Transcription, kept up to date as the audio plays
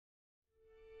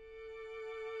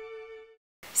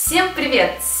Всем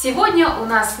привет! Сегодня у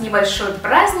нас небольшой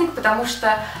праздник, потому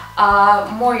что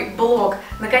мой блог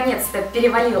наконец-то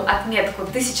перевалил отметку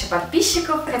 1000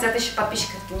 подписчиков. Хотя 1000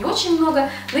 подписчиков это не очень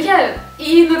много, но я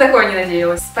и на такое не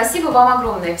надеялась. Спасибо вам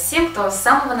огромное всем, кто с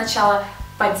самого начала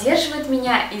поддерживает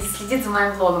меня и следит за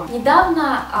моим блогом.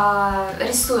 Недавно,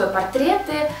 рисуя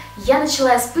портреты, я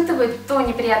начала испытывать то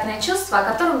неприятное чувство, о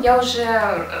котором я уже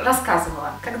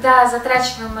рассказывала. Когда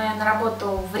затрачиваемое на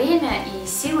работу время и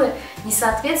силы не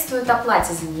соответствуют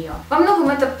оплате за нее. Во многом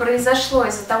это произошло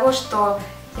из-за того, что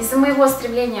из-за моего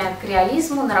стремления к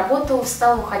реализму на работу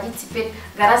стало уходить теперь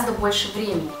гораздо больше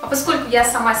времени. А поскольку я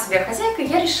сама себе хозяйка,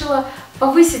 я решила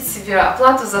повысить себе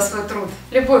оплату за свой труд.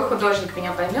 Любой художник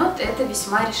меня поймет, это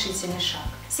весьма решительный шаг.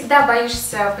 Всегда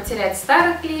боишься потерять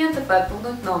старых клиентов и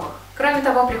отпугнуть новых. Кроме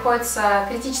того, приходится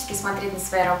критически смотреть на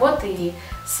свои работы и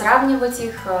сравнивать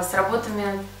их с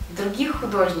работами других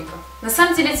художников. На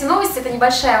самом деле эти новости — это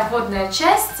небольшая вводная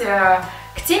часть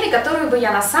к теме, которую бы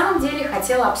я на самом деле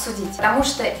хотела обсудить. Потому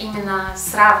что именно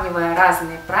сравнивая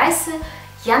разные прайсы,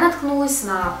 я наткнулась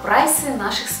на прайсы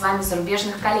наших с вами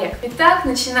зарубежных коллег. Итак,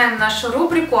 начинаем нашу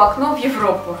рубрику «Окно в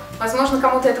Европу». Возможно,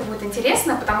 кому-то это будет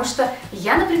интересно, потому что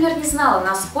я, например, не знала,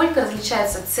 насколько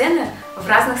различаются цены в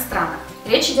разных странах.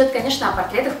 Речь идет, конечно, о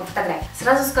портретах по фотографии.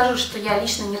 Сразу скажу, что я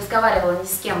лично не разговаривала ни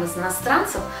с кем из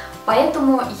иностранцев,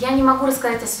 поэтому я не могу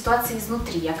рассказать о ситуации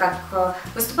изнутри. Я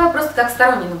выступаю просто как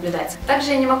сторонний наблюдатель.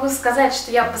 Также я не могу сказать, что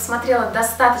я посмотрела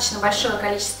достаточно большое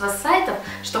количество сайтов,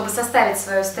 чтобы составить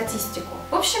свою статистику.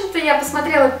 В общем-то, я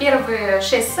посмотрела первые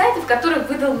 6 сайтов, которые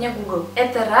выдал мне Google.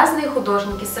 Это разные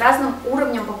художники с разным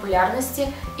уровнем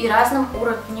популярности и разным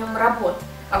уровнем работ.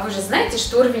 А вы же знаете,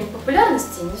 что уровень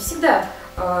популярности не всегда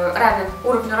равен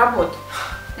уровню работ.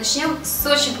 Начнем с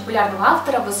очень популярного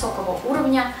автора высокого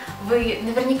уровня. Вы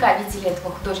наверняка видели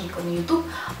этого художника на YouTube.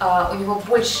 У него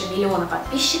больше 1 миллиона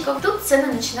подписчиков. Тут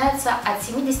цены начинаются от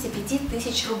 75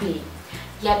 тысяч рублей.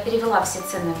 Я перевела все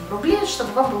цены в рубли,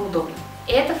 чтобы вам было удобно.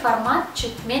 И это формат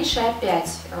чуть меньше А5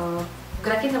 в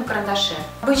графитном карандаше.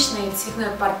 Обычный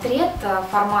цветной портрет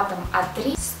форматом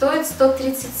А3 стоит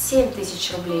 137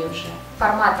 тысяч рублей уже.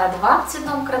 Формат А2 в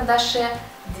цветном карандаше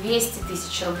 200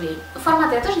 тысяч рублей.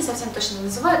 Форматы я тоже не совсем точно не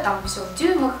называю, там все в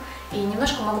дюймах и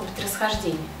немножко могут быть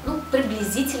расхождения. Ну,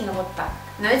 приблизительно вот так.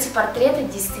 Но эти портреты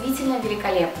действительно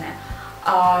великолепные.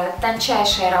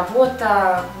 Тончайшая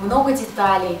работа, много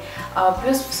деталей.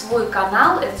 Плюс в свой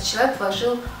канал этот человек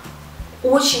вложил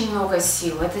очень много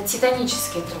сил. Это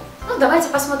титанический труд. Ну, давайте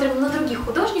посмотрим на других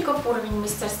художников, уровень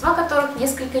мастерства которых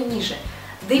несколько ниже.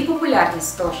 Да и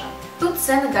популярность тоже. Тут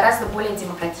цены гораздо более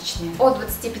демократичные. От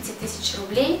 25 тысяч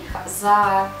рублей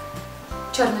за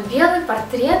черно-белый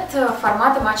портрет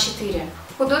форматом А4.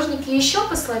 Художники еще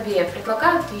послабее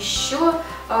предлагают еще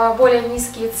более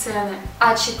низкие цены.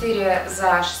 А4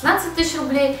 за 16 тысяч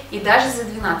рублей и даже за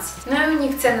 12. Но и у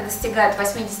них цены достигают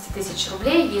 80 тысяч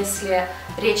рублей, если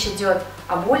речь идет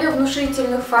о более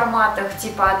внушительных форматах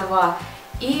типа А2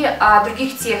 и о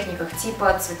других техниках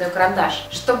типа цветной карандаш.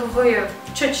 Чтобы вы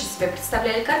четче себе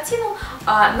представляли картину,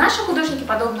 наши художники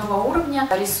подобного уровня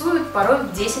рисуют порой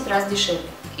в 10 раз дешевле.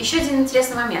 Еще один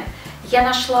интересный момент. Я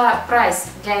нашла прайс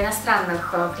для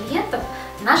иностранных клиентов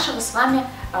нашего с вами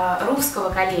русского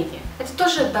коллеги. Это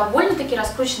тоже довольно-таки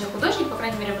раскрученный художник, по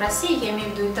крайней мере в России, я имею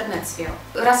в виду интернет-сферу.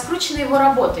 Раскручены его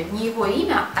работы, не его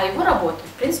имя, а его работы.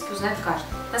 В принципе, узнает каждый.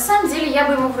 На самом деле, я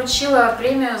бы ему вручила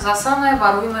премию за самое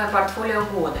воруемое портфолио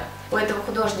года. У этого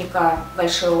художника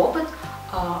большой опыт,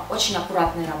 очень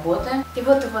аккуратные работы. И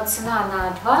вот его цена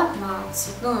на А2, на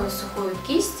цветную сухую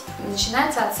кисть,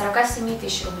 начинается от 47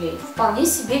 тысяч рублей. Вполне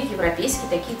себе европейские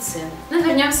такие цены. Но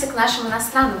вернемся к нашим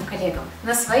иностранным коллегам.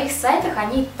 На своих сайтах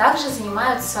они также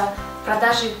занимаются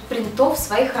продажей принтов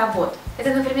своих работ.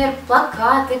 Это, например,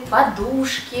 плакаты,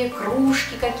 подушки,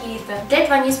 кружки какие-то. Для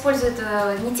этого они используют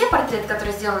не те портреты,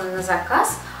 которые сделаны на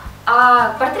заказ,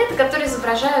 а портреты, которые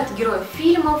изображают героев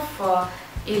фильмов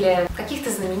или каких-то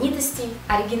знаменитостей.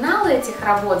 Оригиналы этих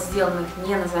работ, сделанных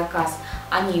не на заказ,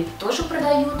 они тоже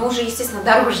продают, но уже, естественно,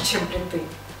 дороже, чем принты.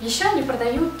 Еще они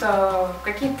продают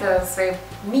какие-то свои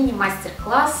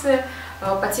мини-мастер-классы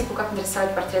по типу «Как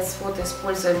нарисовать портрет с фото,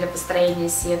 используя для построения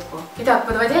сетку». Итак,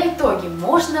 подводя итоги,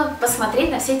 можно посмотреть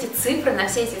на все эти цифры, на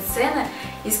все эти цены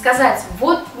и сказать: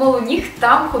 вот, мол, у них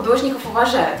там художников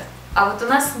уважают, а вот у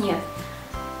нас нет.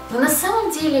 Но на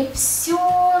самом деле все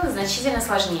значительно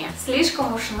сложнее.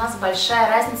 Слишком уж у нас большая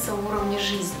разница в уровне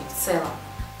жизни в целом.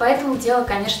 поэтому дело,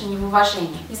 конечно, не в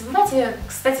уважении. Не забывайте,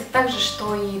 кстати, также,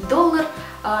 что и доллар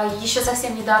еще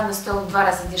совсем недавно стоил в 2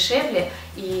 раза дешевле,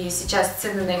 и сейчас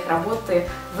цены на их работы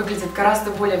выглядят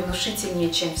гораздо более внушительнее,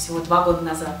 чем всего 2 года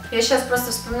назад. Я сейчас просто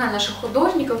вспоминаю наших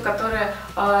художников, которые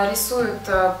рисуют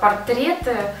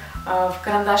портреты в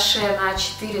карандаше на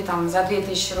А4 там, за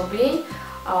 2000 рублей,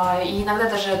 и иногда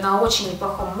даже на очень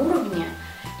неплохом уровне,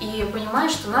 и понимаю,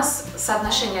 что у нас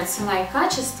соотношение цена и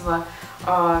качество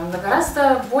на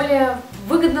гораздо более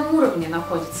выгодном уровне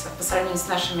находится по сравнению с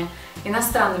нашими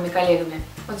иностранными коллегами.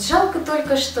 Вот жалко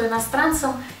только, что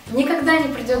иностранцам никогда не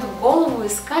придет в голову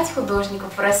искать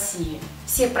художников в России.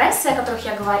 Все прайсы, о которых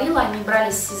я говорила, они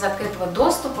брались из открытого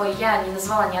доступа, я не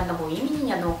назвала ни одного имени,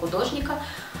 ни одного художника,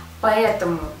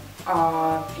 поэтому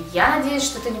я надеюсь,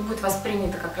 что это не будет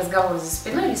воспринято как разговор за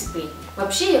спиной или сплетни.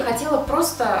 Вообще, я хотела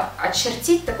просто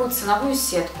очертить такую ценовую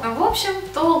сетку. В общем,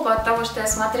 толку от того, что я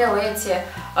смотрела эти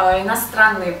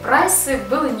иностранные прайсы,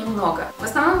 было немного. В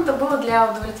основном это было для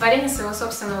удовлетворения своего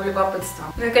собственного любопытства.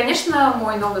 Ну и, конечно,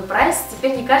 мой новый прайс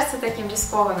теперь не кажется таким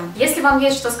рискованным. Если вам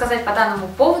есть что сказать по данному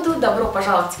поводу, добро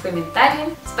пожаловать в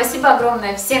комментарии. Спасибо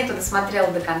огромное всем, кто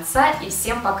досмотрел до конца, и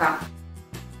всем пока!